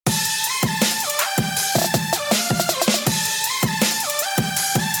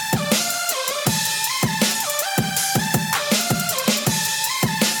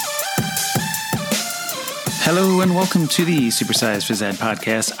and welcome to the Supersized Phys Ed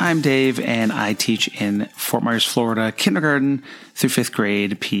podcast. I'm Dave, and I teach in Fort Myers, Florida, kindergarten through fifth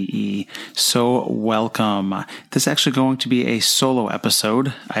grade PE. So welcome. This is actually going to be a solo episode.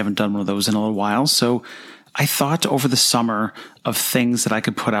 I haven't done one of those in a little while, so I thought over the summer of things that I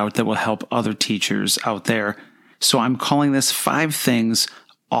could put out that will help other teachers out there. So I'm calling this 5 Things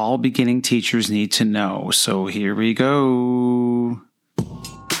All Beginning Teachers Need to Know. So here we go.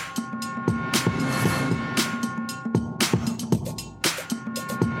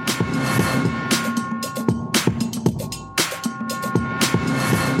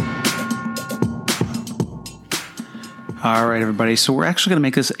 All right, everybody. So we're actually going to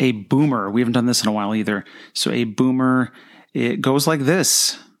make this a boomer. We haven't done this in a while either. So a boomer, it goes like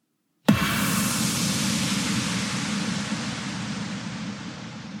this.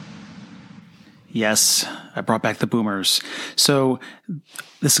 Yes, I brought back the boomers. So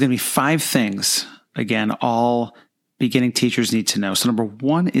this is going to be 5 things, again, all beginning teachers need to know. So number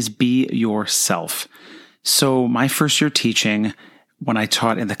 1 is be yourself. So my first year teaching, when I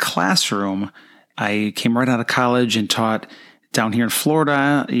taught in the classroom, I came right out of college and taught down here in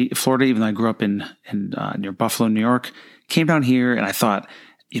Florida, even though I grew up in near Buffalo, New York. Came down here and I thought,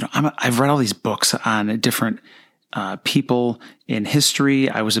 I've read all these books on different people in history.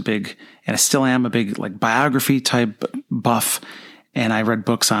 I was and I still am a big like biography type buff. And I read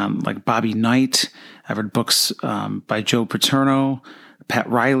books on like Bobby Knight. I read books by Joe Paterno, Pat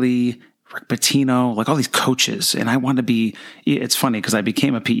Riley, Rick Pitino, like all these coaches. And I wanted to be, it's funny because I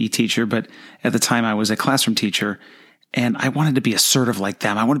became a PE teacher, but at the time I was a classroom teacher and I wanted to be assertive like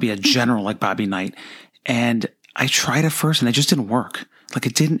them. I want to be a general like Bobby Knight. And I tried at first and it just didn't work.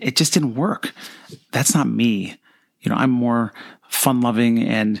 It just didn't work. That's not me. I'm more fun loving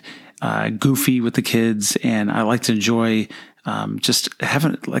and goofy with the kids. And I like to enjoy just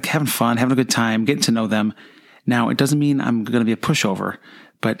having fun, having a good time, getting to know them. Now, it doesn't mean I'm going to be a pushover,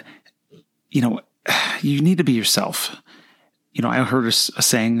 but you need to be yourself. I heard a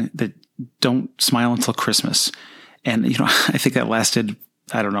saying that don't smile until Christmas. And, I think that lasted,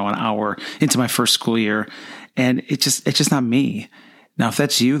 an hour into my first school year. And it's just not me. Now, if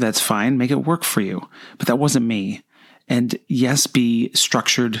that's you, that's fine. Make it work for you. But that wasn't me. And yes, be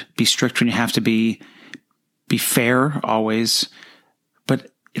structured, be strict when you have to be fair always.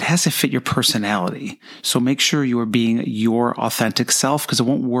 But it has to fit your personality. So make sure you are being your authentic self because it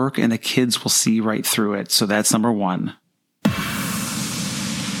won't work and the kids will see right through it. So that's number 1.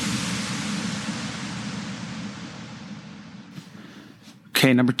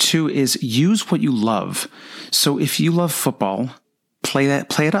 Okay, number 2 is use what you love. So if you love football, play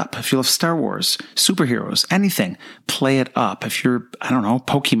it up. If you love Star Wars, superheroes, anything, play it up. If you're,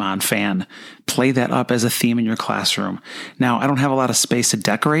 Pokemon fan, play that up as a theme in your classroom. Now, I don't have a lot of space to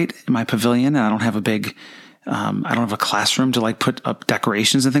decorate in my pavilion, and I don't have I don't have a classroom to put up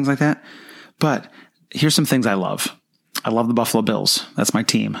decorations and things like that. But here's some things I love. I love the Buffalo Bills. That's my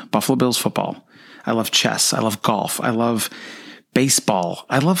team. Buffalo Bills football. I love chess. I love golf. I love baseball.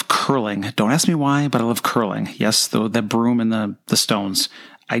 I love curling. Don't ask me why, but I love curling. Yes, the broom and the stones.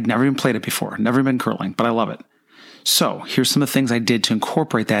 I'd never even played it before. Never been curling, but I love it. So here's some of the things I did to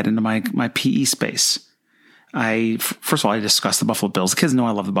incorporate that into my PE space. First of all, I discussed the Buffalo Bills. The kids know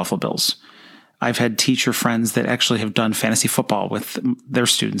I love the Buffalo Bills. I've had teacher friends that actually have done fantasy football with their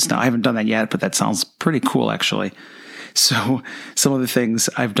students. Now, I haven't done that yet, but that sounds pretty cool, actually. So some of the things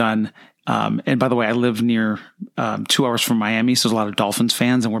I've done, and by the way, I live near 2 hours from Miami, so there's a lot of Dolphins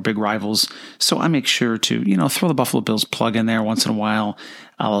fans, and we're big rivals. So I make sure to, throw the Buffalo Bills plug in there once in a while.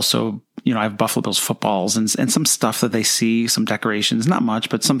 I'll also, I have Buffalo Bills footballs and some stuff that they see, some decorations, not much,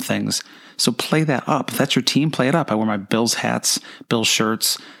 but some things. So play that up. If that's your team, play it up. I wear my Bills hats, Bills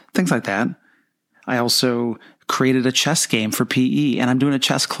shirts, things like that. I also created a chess game for PE, and I'm doing a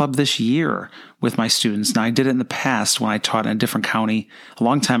chess club this year with my students. Now, I did it in the past when I taught in a different county. A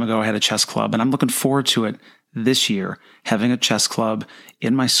long time ago, I had a chess club, and I'm looking forward to it this year, having a chess club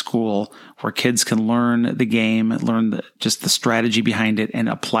in my school where kids can learn the game, learn just the strategy behind it, and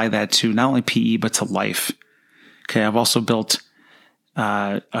apply that to not only PE, but to life. Okay, I've also built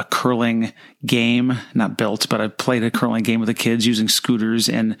a curling game, not built, but I played a curling game with the kids using scooters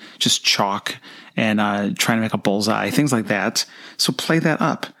and just chalk and trying to make a bullseye, things like that. So play that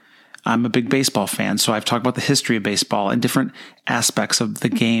up. I'm a big baseball fan, so I've talked about the history of baseball and different aspects of the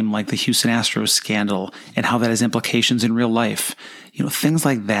game, like the Houston Astros scandal and how that has implications in real life. Things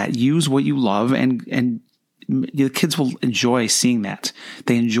like that. Use what you love, and the kids will enjoy seeing that.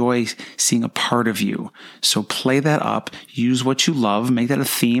 They enjoy seeing a part of you. So play that up, use what you love, make that a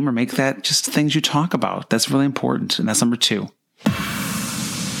theme, or make that just things you talk about. That's really important. And that's number 2.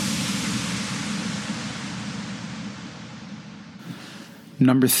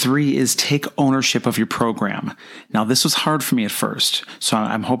 Number 3 is take ownership of your program. Now, this was hard for me at first, so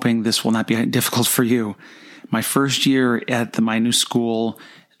I'm hoping this will not be difficult for you. My first year at my new school,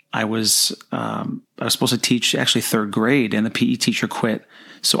 I was supposed to teach actually 3rd grade, and the PE teacher quit.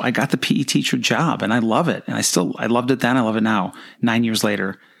 So I got the PE teacher job, and I love it. And I loved it then. I love it now, 9 years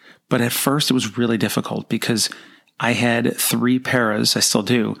later. But at first it was really difficult because I had 3 paras. I still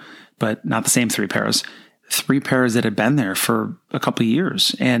do, but not the same 3 paras. 3 paras that had been there for a couple of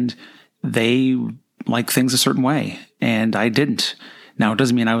years, and they like things a certain way, and I didn't. Now, it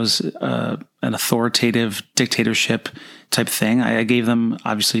doesn't mean I was an authoritative dictatorship type thing. I gave them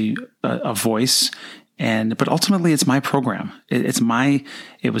obviously a voice, but ultimately it's my program. It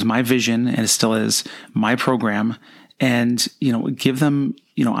was my vision, and it still is my program. And, give them,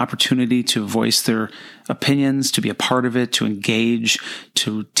 opportunity to voice their opinions, to be a part of it, to engage,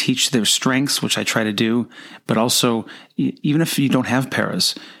 to teach their strengths, which I try to do. But also, even if you don't have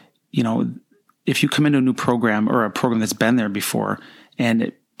paras, if you come into a new program or a program that's been there before,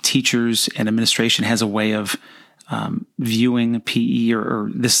 and teachers and administration has a way of viewing PE,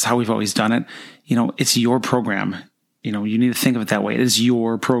 or this is how we've always done it, it's your program. You need to think of it that way. It is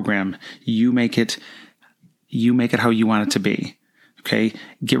your program. You make it how you want it to be. Okay.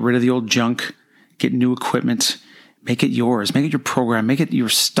 Get rid of the old junk, get new equipment, make it yours, make it your program, make it your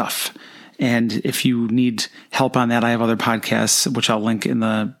stuff. And if you need help on that, I have other podcasts, which I'll link in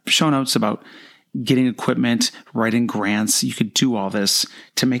the show notes, about getting equipment, writing grants. You could do all this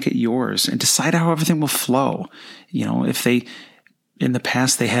to make it yours and decide how everything will flow. If in the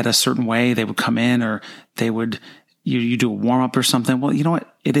past they had a certain way, they would come in, or they would, you do a warm up or something. Well, you know what?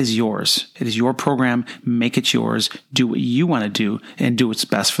 It is yours. It is your program. Make it yours. Do what you want to do, and do what's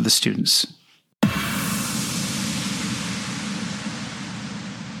best for the students.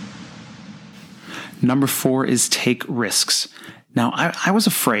 Number 4 is take risks. Now, I was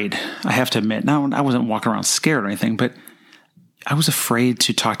afraid, I have to admit. Now, I wasn't walking around scared or anything, but I was afraid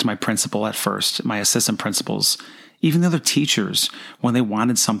to talk to my principal at first, my assistant principals, even the other teachers, when they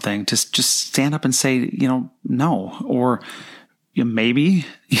wanted something, to just stand up and say, no, or maybe,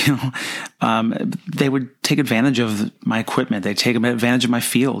 they would take advantage of my equipment. They take advantage of my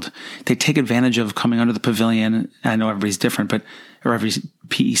field. They take advantage of coming under the pavilion. I know everybody's different, or every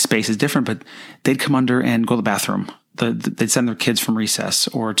PE space is different, but they'd come under and go to the bathroom. They'd send their kids from recess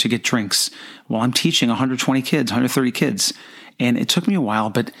or to get drinks while I'm teaching 120 kids, 130 kids. And it took me a while,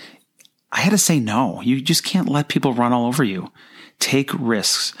 but I had to say no. You just can't let people run all over you. Take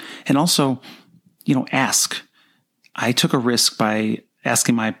risks. And also, ask. I took a risk by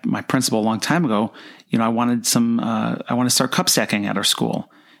asking my principal a long time ago. I wanted I want to start cup stacking at our school,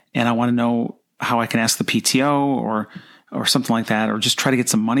 and I want to know how I can ask the PTO or something like that, or just try to get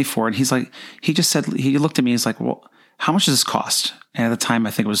some money for it. He looked at me, he's like, well, how much does this cost? And at the time,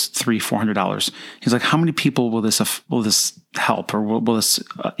 I think it was $300-$400. He's like, how many people will this help, or will this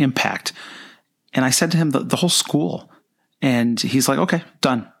impact? And I said to him, the whole school. And he's like, okay,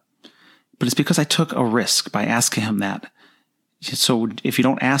 done. But it's because I took a risk by asking him that. So if you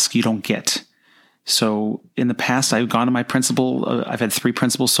don't ask, you don't get. So in the past, I've gone to my principal. I've had 3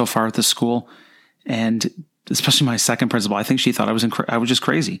 principals so far at the school, and especially my second principal, I think she thought I was just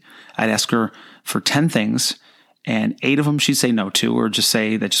crazy. I'd ask her for 10 things, and 8 of them she'd say no to, or just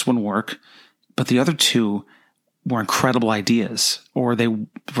say that just wouldn't work. But the other 2 were incredible ideas, or they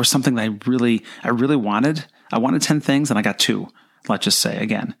were something that I really wanted. I wanted 10 things, and I got 2, let's just say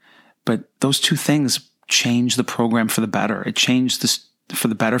again. But those 2 things changed the program for the better. It changed this for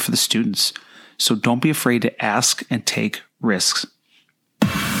the better for the students. So don't be afraid to ask and take risks.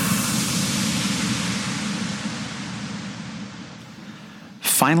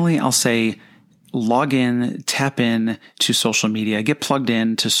 Finally, I'll say log in, tap in to social media, get plugged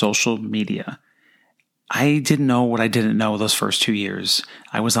in to social media. I didn't know what I didn't know those first 2 years.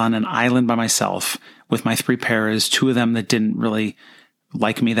 I was on an island by myself with my 3 paras, 2 of them that didn't really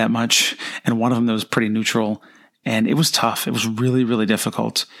like me that much, and one of them that was pretty neutral. And it was tough. It was really, really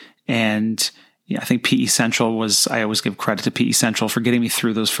difficult. And I think PE Central I always give credit to PE Central for getting me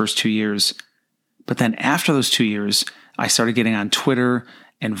through those first 2 years. But then after those 2 years, I started getting on Twitter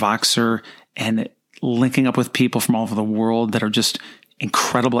and Voxer and linking up with people from all over the world that are just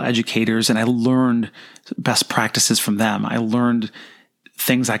incredible educators. And I learned best practices from them. I learned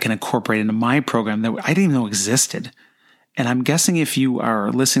things I can incorporate into my program that I didn't even know existed. And I'm guessing if you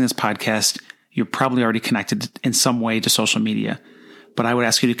are listening to this podcast, you're probably already connected in some way to social media. But I would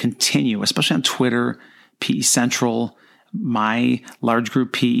ask you to continue, especially on Twitter, PE Central, my large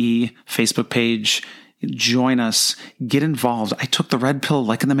group PE Facebook page. Join us, get involved. I took the red pill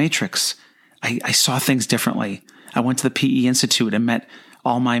like in the Matrix. I saw things differently. I went to the PE Institute and met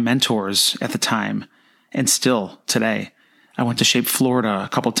all my mentors at the time and still today. I went to Shape Florida a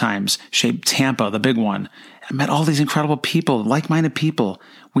couple times, Shape Tampa, the big one. I met all these incredible people, like-minded people.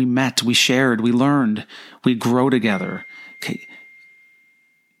 We met, we shared, we learned, we grow together. Okay.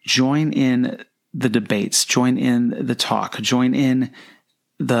 Join in the debates, join in the talk, join in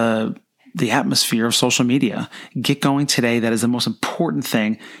the atmosphere of social media. Get going today. That is the most important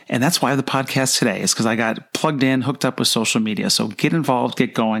thing. And that's why I have the podcast today, is because I got plugged in, hooked up with social media. So get involved,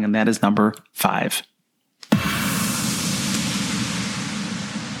 get going. And that is number 5.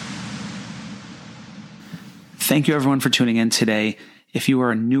 Thank you everyone for tuning in today. If you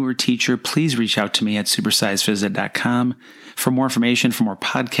are a newer teacher, please reach out to me at supersizephys.com for more information, for more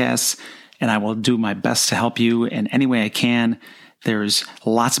podcasts, and I will do my best to help you in any way I can. There's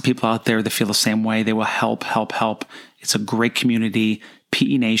lots of people out there that feel the same way. They will help. It's a great community.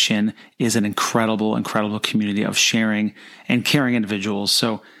 PE Nation is an incredible, incredible community of sharing and caring individuals.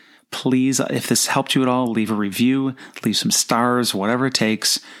 So please, if this helped you at all, leave a review, leave some stars, whatever it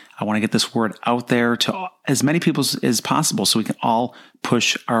takes. I want to get this word out there to as many people as possible so we can all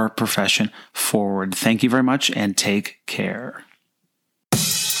push our profession forward. Thank you very much and take care.